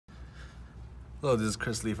Hello, this is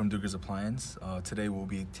Chris Lee from Duger's Appliance. Today we'll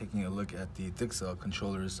be taking a look at the Dixell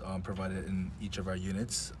controllers provided in each of our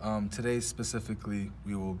units. Today specifically,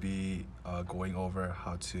 we will be going over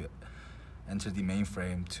how to enter the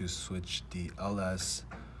mainframe to switch the LS,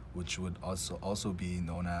 which would also be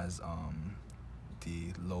known as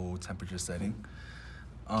the low temperature setting.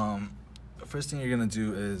 First thing you're gonna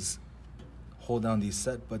do is hold down the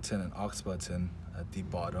set button and aux button at the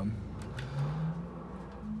bottom.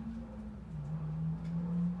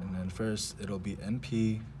 First, it'll be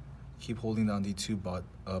NP. Keep holding down the two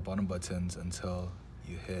bottom buttons until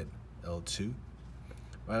you hit L2.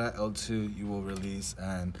 Right at L2, you will release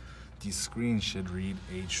and the screen should read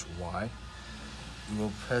HY. You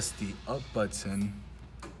will press the up button,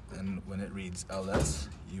 and when it reads LS,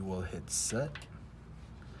 you will hit set.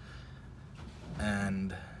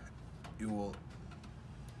 And you will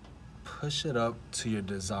push it up to your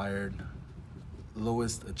desired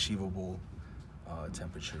lowest achievable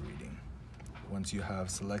temperature reading. Once you have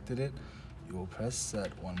selected it, you will press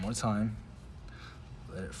set one more time,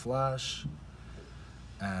 let it flash,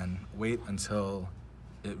 and wait until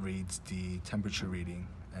it reads the temperature reading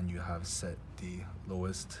and you have set the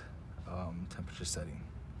lowest temperature setting.